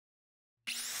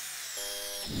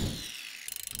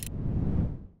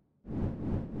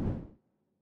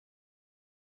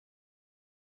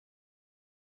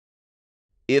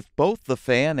If both the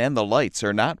fan and the lights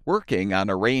are not working on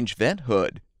a range vent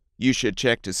hood, you should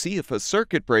check to see if a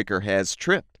circuit breaker has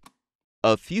tripped,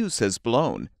 a fuse has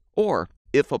blown, or,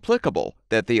 if applicable,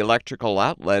 that the electrical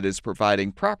outlet is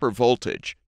providing proper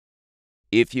voltage.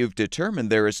 If you've determined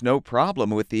there is no problem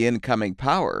with the incoming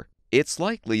power, it's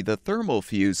likely the thermal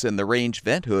fuse in the range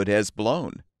vent hood has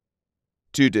blown.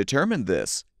 To determine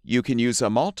this, you can use a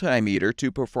multimeter to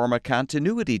perform a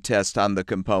continuity test on the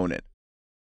component.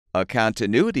 A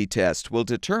continuity test will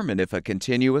determine if a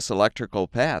continuous electrical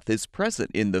path is present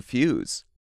in the fuse.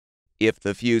 If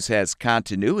the fuse has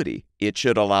continuity, it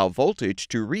should allow voltage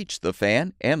to reach the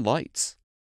fan and lights.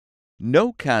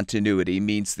 No continuity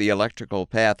means the electrical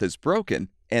path is broken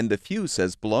and the fuse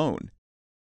has blown.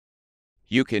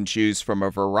 You can choose from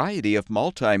a variety of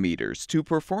multimeters to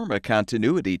perform a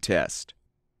continuity test.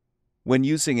 When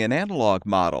using an analog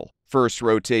model, first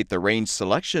rotate the range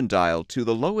selection dial to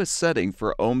the lowest setting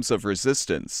for ohms of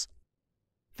resistance.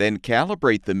 Then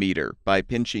calibrate the meter by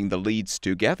pinching the leads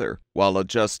together while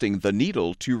adjusting the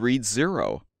needle to read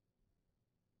 0.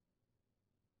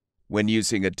 When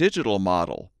using a digital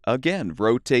model, again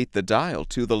rotate the dial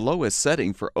to the lowest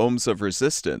setting for ohms of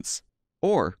resistance,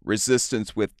 or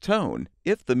resistance with tone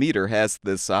if the meter has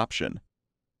this option.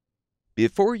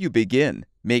 Before you begin,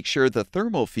 make sure the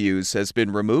thermal fuse has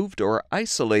been removed or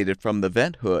isolated from the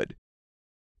vent hood.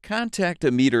 Contact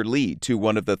a meter lead to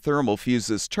one of the thermal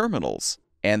fuse's terminals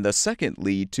and the second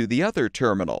lead to the other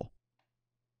terminal.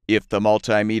 If the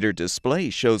multimeter display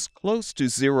shows close to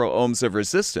 0 ohms of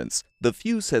resistance, the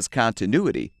fuse has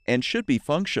continuity and should be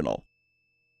functional.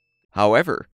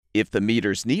 However, if the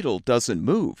meter's needle doesn't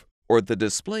move or the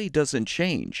display doesn't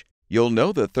change, you'll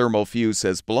know the thermal fuse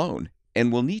has blown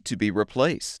and will need to be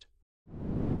replaced.